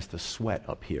sometimes has to sweat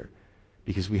up here.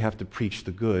 Because we have to preach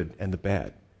the good and the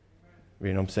bad. You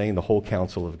know what I'm saying? The whole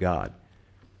counsel of God.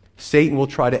 Satan will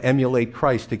try to emulate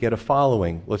Christ to get a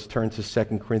following. Let's turn to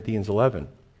 2 Corinthians 11.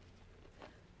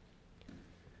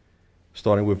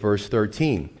 Starting with verse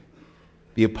 13.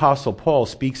 The Apostle Paul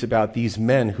speaks about these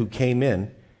men who came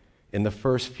in the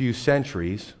first few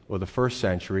centuries, or the first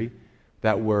century,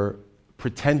 that were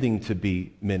pretending to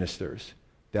be ministers,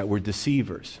 that were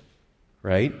deceivers,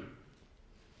 right?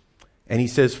 And he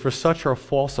says, for such are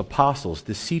false apostles,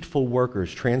 deceitful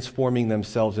workers, transforming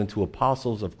themselves into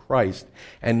apostles of Christ.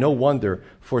 And no wonder,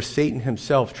 for Satan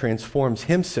himself transforms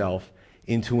himself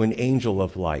into an angel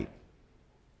of light.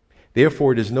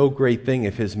 Therefore, it is no great thing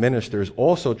if his ministers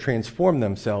also transform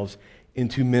themselves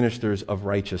into ministers of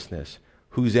righteousness,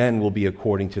 whose end will be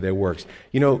according to their works.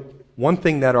 You know, one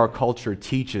thing that our culture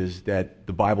teaches that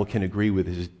the Bible can agree with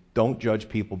is don't judge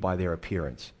people by their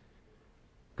appearance.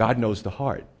 God knows the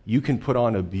heart. You can put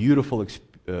on a beautiful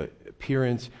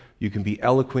appearance, you can be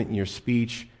eloquent in your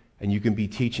speech, and you can be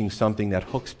teaching something that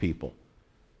hooks people,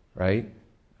 right?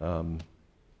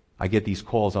 I get these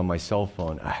calls on my cell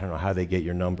phone. I don't know how they get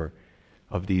your number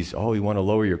of these, oh, you want to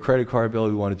lower your credit card bill,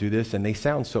 you want to do this, and they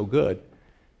sound so good.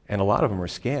 And a lot of them are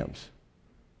scams.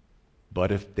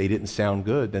 But if they didn't sound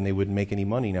good, then they wouldn't make any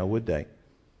money now, would they?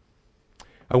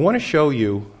 I want to show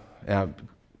you,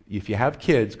 if you have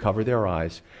kids, cover their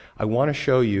eyes. I want to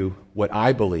show you what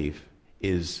I believe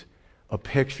is a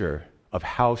picture of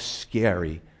how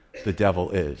scary the devil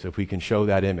is, if we can show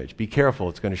that image. Be careful,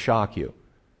 it's going to shock you.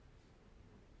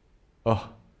 Oh,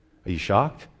 are you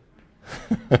shocked?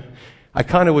 I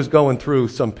kind of was going through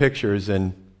some pictures,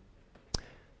 and,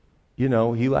 you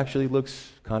know, he actually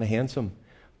looks kind of handsome.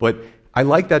 But I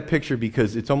like that picture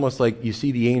because it's almost like you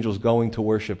see the angels going to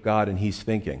worship God, and he's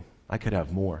thinking, I could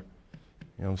have more.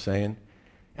 You know what I'm saying?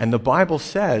 And the Bible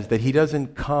says that he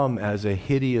doesn't come as a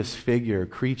hideous figure,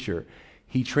 creature.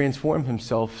 He transformed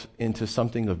himself into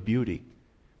something of beauty.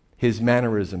 His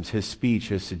mannerisms, his speech,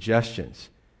 his suggestions.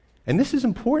 And this is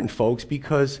important, folks,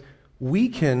 because we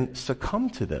can succumb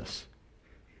to this.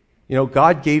 You know,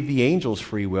 God gave the angels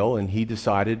free will, and he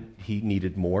decided he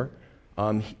needed more.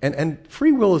 And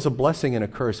free will is a blessing and a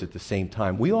curse at the same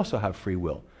time. We also have free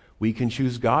will. We can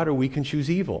choose God or we can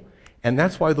choose evil. And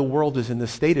that's why the world is in the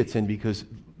state it's in, because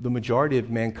the majority of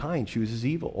mankind chooses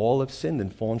evil. All have sinned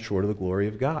and fallen short of the glory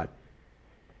of God.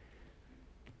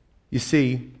 You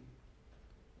see,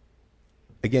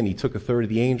 again, he took a third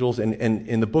of the angels, and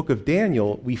in the book of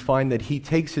Daniel, we find that he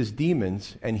takes his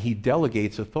demons and he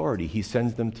delegates authority. He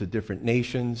sends them to different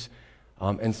nations,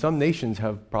 and some nations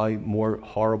have probably more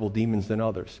horrible demons than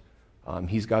others.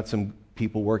 He's got some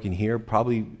people working here.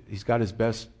 Probably he's got his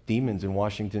best demons in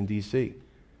Washington, D.C.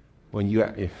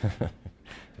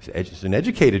 It's an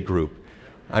educated group.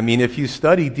 I mean, if you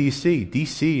study D.C.,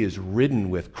 D.C. is ridden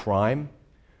with crime,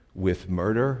 with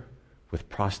murder, with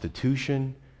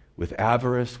prostitution, with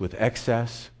avarice, with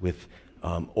excess, with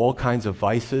all kinds of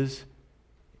vices.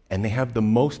 And they have the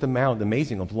most amount,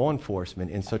 amazing, of law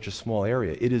enforcement in such a small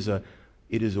area. It is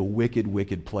a wicked,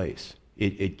 wicked place.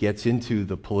 It gets into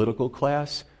the political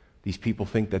class. These people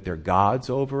think that they're gods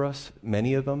over us,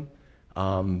 many of them.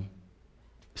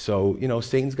 So, you know,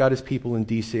 Satan's got his people in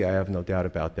D.C., I have no doubt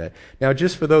about that. Now,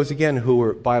 just for those, again, who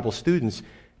are Bible students,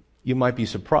 you might be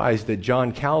surprised that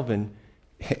John Calvin,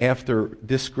 after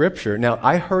this scripture, now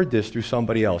I heard this through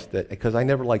somebody else, because I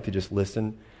never like to just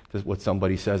listen to what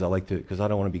somebody says. I like to, because I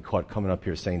don't want to be caught coming up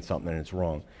here saying something and it's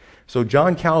wrong. So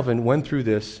John Calvin went through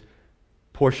this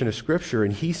portion of scripture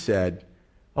and he said,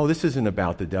 oh, this isn't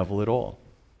about the devil at all.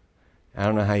 I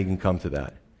don't know how you can come to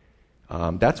that.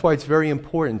 That's why it's very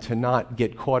important to not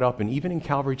get caught up, and even in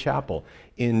Calvary Chapel,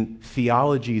 in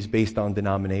theologies based on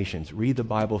denominations. Read the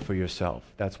Bible for yourself.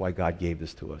 That's why God gave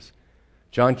this to us.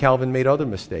 John Calvin made other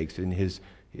mistakes in his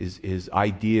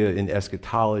idea in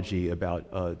eschatology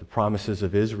about the promises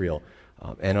of Israel.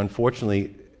 And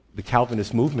unfortunately, the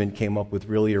Calvinist movement came up with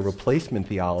really a replacement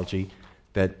theology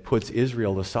that puts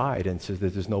Israel aside and says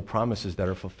that there's no promises that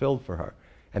are fulfilled for her.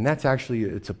 And that's actually,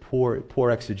 it's a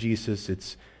poor exegesis.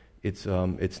 It's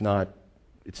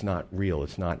not real.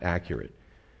 It's not accurate.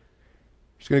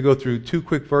 I'm just going to go through 2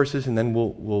 quick verses, and then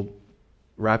we'll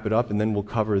wrap it up, and then we'll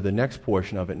cover the next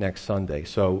portion of it next Sunday.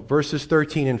 So verses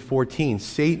 13 and 14,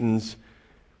 Satan's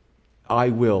I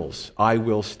will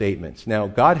statements. Now,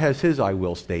 God has his I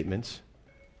will statements.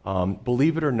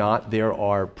 Believe it or not, there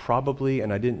are probably,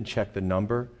 and I didn't check the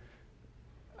number,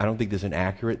 I don't think there's an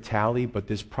accurate tally, but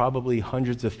there's probably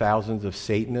hundreds of thousands of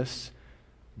Satanists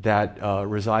that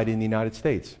reside in the United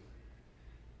States.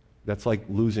 That's like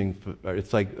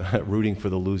it's like rooting for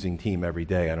the losing team every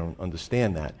day. I don't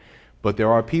understand that. But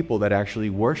there are people that actually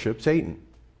worship Satan.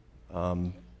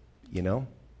 You know?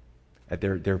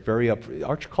 They're very up.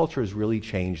 Our culture has really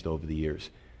changed over the years.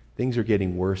 Things are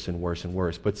getting worse and worse and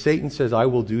worse. But Satan says, I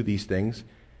will do these things.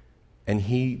 and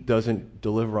he doesn't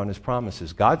deliver on his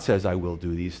promises. God says, I will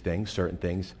do these things, certain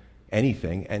things,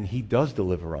 anything, and he does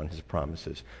deliver on his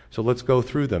promises. So let's go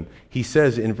through them. He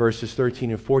says in verses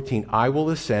 13 and 14, I will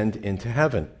ascend into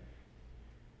heaven.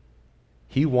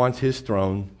 He wants his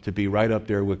throne to be right up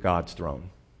there with God's throne.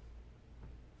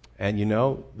 And you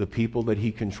know, the people that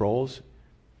he controls,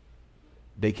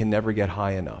 they can never get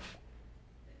high enough.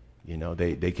 You know,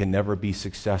 they can never be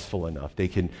successful enough. They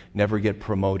can never get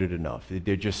promoted enough.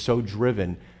 They're just so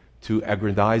driven to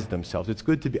aggrandize themselves. It's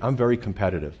good to be, I'm very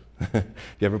competitive. You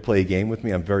ever play a game with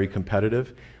me? I'm very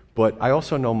competitive. But I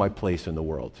also know my place in the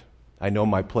world. I know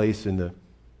my place in the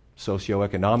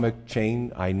socioeconomic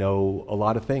chain. I know a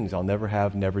lot of things I'll never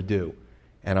have, never do.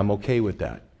 And I'm okay with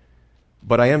that.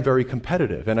 But I am very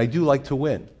competitive, and I do like to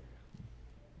win.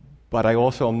 But I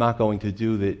also am not going to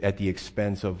do that at the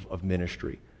expense of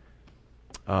ministry.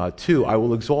 2, I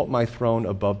will exalt my throne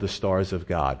above the stars of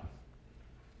God.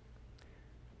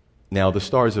 Now, the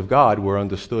stars of God were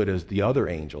understood as the other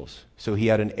angels, so he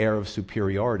had an air of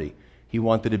superiority. He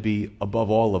wanted to be above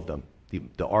all of them.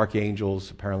 The archangels,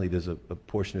 apparently there's a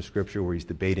portion of Scripture where he's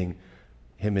debating,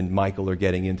 him and Michael are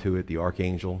getting into it, the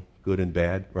archangel, good and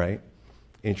bad, right?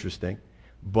 Interesting.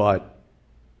 But,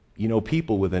 you know,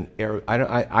 people with an air,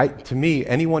 to me,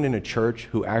 anyone in a church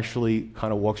who actually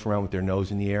kind of walks around with their nose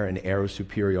in the air, an air of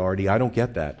superiority, I don't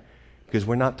get that, because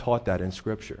we're not taught that in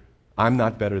Scripture. I'm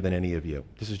not better than any of you.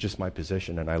 This is just my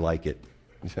position, and I like it,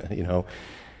 you know.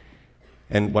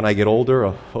 And when I get older,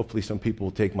 hopefully some people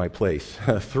will take my place.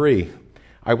 3,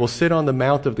 I will sit on the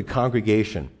mount of the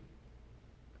congregation,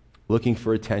 looking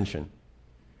for attention,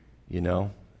 you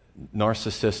know,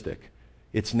 narcissistic.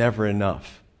 It's never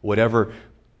enough. Whatever,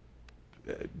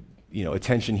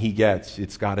 attention he gets,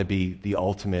 it's got to be the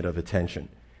ultimate of attention.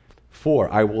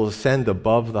 4, I will ascend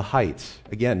above the heights.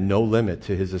 Again, no limit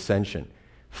to his ascension.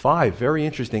 5, very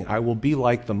interesting, I will be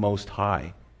like the Most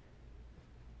High.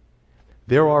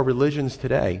 There are religions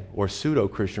today, or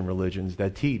pseudo-Christian religions,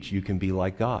 that teach you can be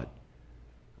like God.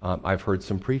 I've heard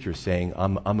some preachers saying,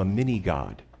 I'm a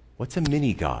mini-God. What's a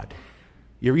mini-God?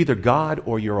 You're either God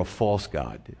or you're a false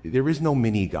God. There is no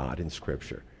mini-God in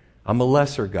Scripture. I'm a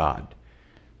lesser God.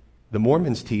 The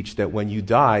Mormons teach that when you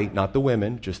die, not the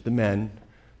women, just the men,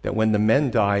 that when the men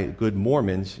die, good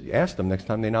Mormons, ask them next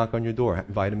time they knock on your door,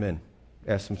 invite them in.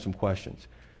 Ask them some questions.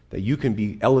 That you can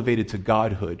be elevated to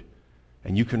godhood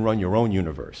and you can run your own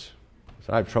universe.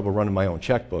 So I have trouble running my own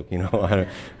checkbook, you know.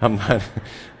 I'm not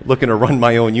looking to run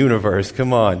my own universe.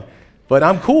 Come on. But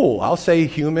I'm cool. I'll say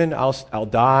human. I'll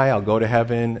die. I'll go to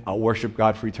heaven. I'll worship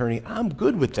God for eternity. I'm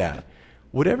good with that.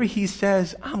 Whatever he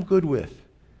says, I'm good with.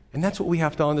 And that's what we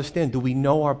have to understand. Do we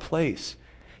know our place?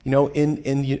 You know,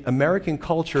 in the American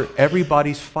culture,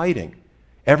 everybody's fighting.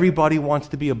 Everybody wants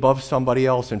to be above somebody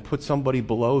else and put somebody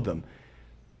below them.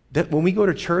 That when we go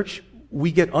to church,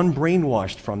 we get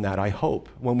unbrainwashed from that, I hope.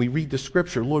 When we read the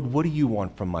Scripture, Lord, what do you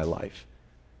want from my life?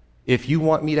 If you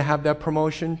want me to have that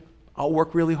promotion, I'll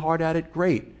work really hard at it,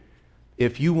 great.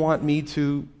 If you want me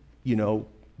to,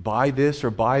 buy this or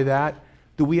buy that,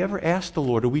 do we ever ask the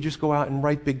Lord, or we just go out and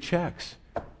write big checks?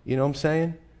 You know what I'm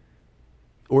saying?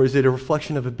 Or is it a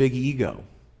reflection of a big ego?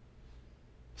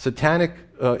 Satanic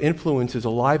influence is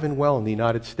alive and well in the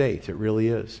United States. It really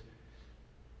is.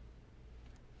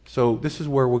 So this is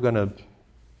where we're going to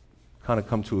kind of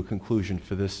come to a conclusion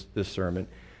for this sermon.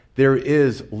 There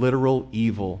is literal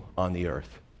evil on the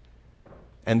earth.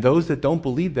 And those that don't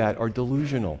believe that are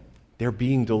delusional. They're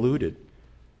being deluded.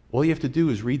 All you have to do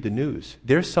is read the news.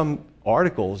 There's some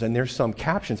articles and there's some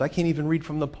captions I can't even read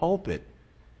from the pulpit.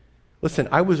 Listen,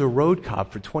 I was a road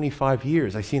cop for 25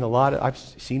 years. I've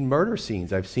seen murder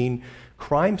scenes. I've seen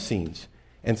crime scenes.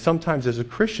 And sometimes as a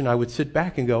Christian, I would sit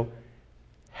back and go,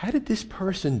 how did this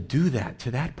person do that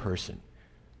to that person?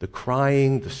 The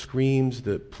crying, the screams,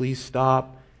 the please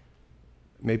stop.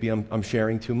 Maybe I'm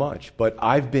sharing too much, but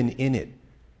I've been in it.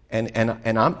 And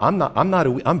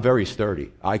I'm very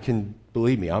sturdy.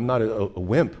 Believe me, I'm not a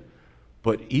wimp.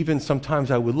 But even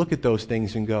sometimes I would look at those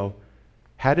things and go,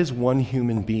 how does one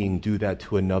human being do that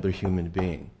to another human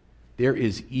being? There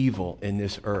is evil in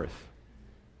this earth.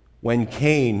 When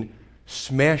Cain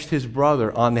smashed his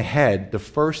brother on the head, the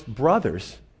first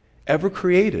brothers ever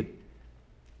created,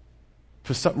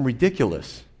 for something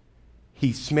ridiculous,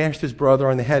 he smashed his brother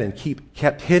on the head and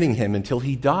kept hitting him until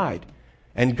he died.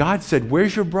 And God said,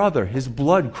 where's your brother? His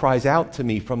blood cries out to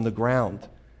me from the ground.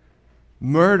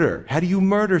 Murder. How do you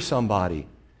murder somebody?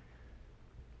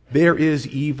 There is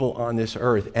evil on this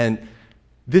earth. And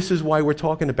this is why we're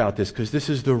talking about this, because this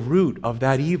is the root of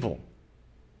that evil.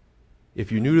 If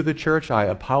you're new to the church, I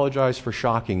apologize for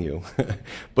shocking you.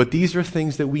 But these are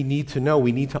things that we need to know.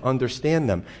 We need to understand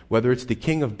them. Whether it's the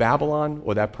king of Babylon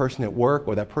or that person at work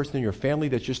or that person in your family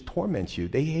that just torments you.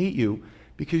 They hate you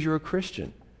because you're a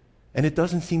Christian. And it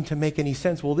doesn't seem to make any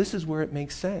sense. Well, this is where it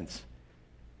makes sense.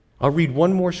 I'll read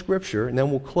one more scripture and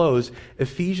then we'll close.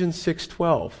 Ephesians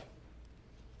 6:12.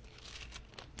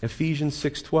 Ephesians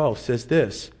 6:12 says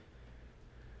this,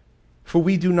 "For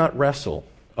we do not wrestle,"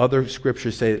 other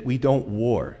scriptures say that we don't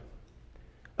war,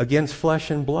 "against flesh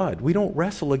and blood." We don't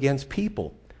wrestle against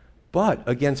people, but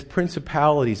against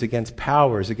principalities, against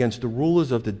powers, against the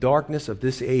rulers of the darkness of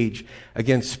this age,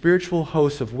 against spiritual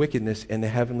hosts of wickedness in the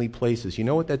heavenly places. You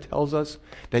know what that tells us?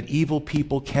 That evil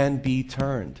people can be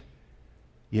turned.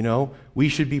 You know, we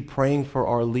should be praying for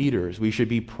our leaders. We should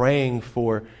be praying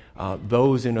for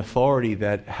those in authority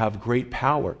that have great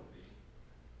power.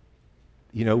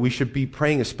 You know, we should be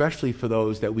praying especially for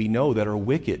those that we know that are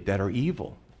wicked, that are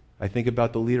evil. I think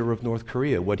about the leader of North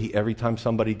Korea, every time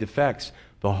somebody defects,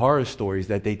 the horror stories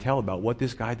that they tell about what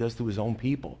this guy does to his own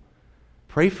people.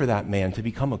 Pray for that man to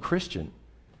become a Christian.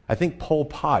 I think Pol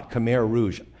Pot, Khmer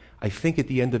Rouge, I think at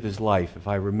the end of his life, if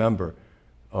I remember,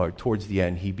 or towards the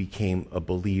end, he became a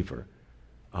believer.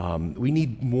 We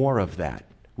need more of that.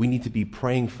 We need to be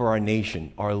praying for our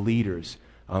nation, our leaders,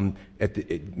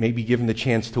 maybe given the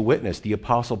chance to witness. The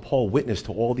Apostle Paul witnessed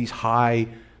to all these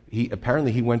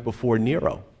apparently he went before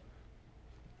Nero.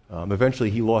 Eventually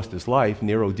he lost his life.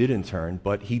 Nero did in turn,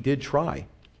 but he did try.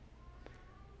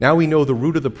 Now we know the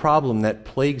root of the problem that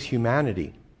plagues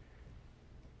humanity.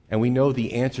 And we know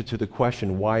the answer to the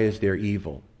question, why is there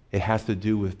evil? It has to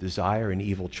do with desire and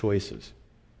evil choices.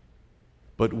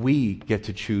 But we get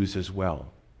to choose as well,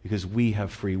 because we have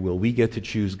free will. We get to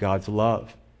choose God's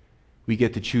love. We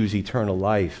get to choose eternal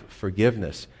life,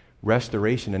 forgiveness,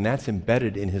 restoration, and that's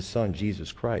embedded in His Son,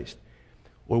 Jesus Christ.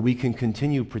 Or we can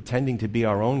continue pretending to be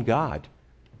our own God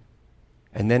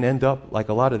and then end up, like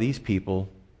a lot of these people,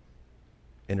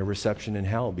 in a reception in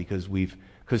hell, because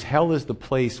hell is the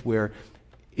place where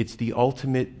it's the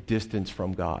ultimate distance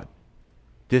from God.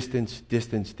 Distance,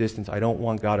 distance, distance. I don't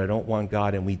want God,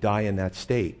 and we die in that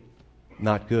state.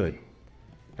 Not good.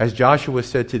 As Joshua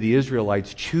said to the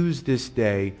Israelites, choose this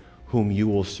day whom you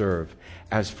will serve.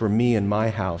 As for me and my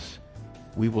house,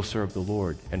 we will serve the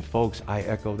Lord. And folks, I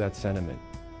echo that sentiment.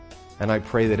 And I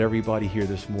pray that everybody here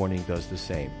this morning does the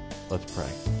same. Let's pray.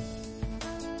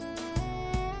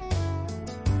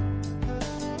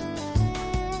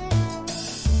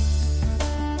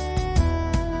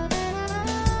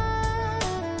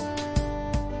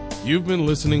 You've been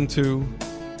listening to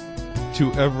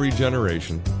Every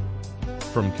Generation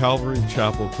from Calvary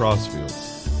Chapel Crossfields.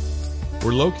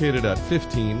 We're located at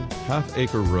 15 Half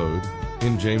Acre Road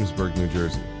in Jamesburg, New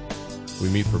Jersey. We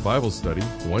meet for Bible study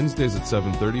Wednesdays at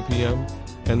 7:30 p.m.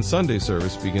 and Sunday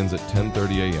service begins at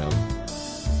 10:30 a.m.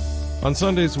 On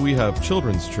Sundays, we have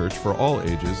children's church for all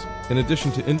ages, in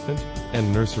addition to infant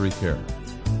and nursery care.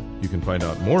 You can find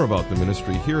out more about the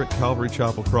ministry here at Calvary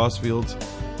Chapel Crossfields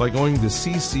by going to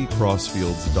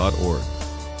cccrossfields.org.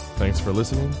 Thanks for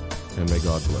listening, and may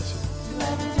God bless you.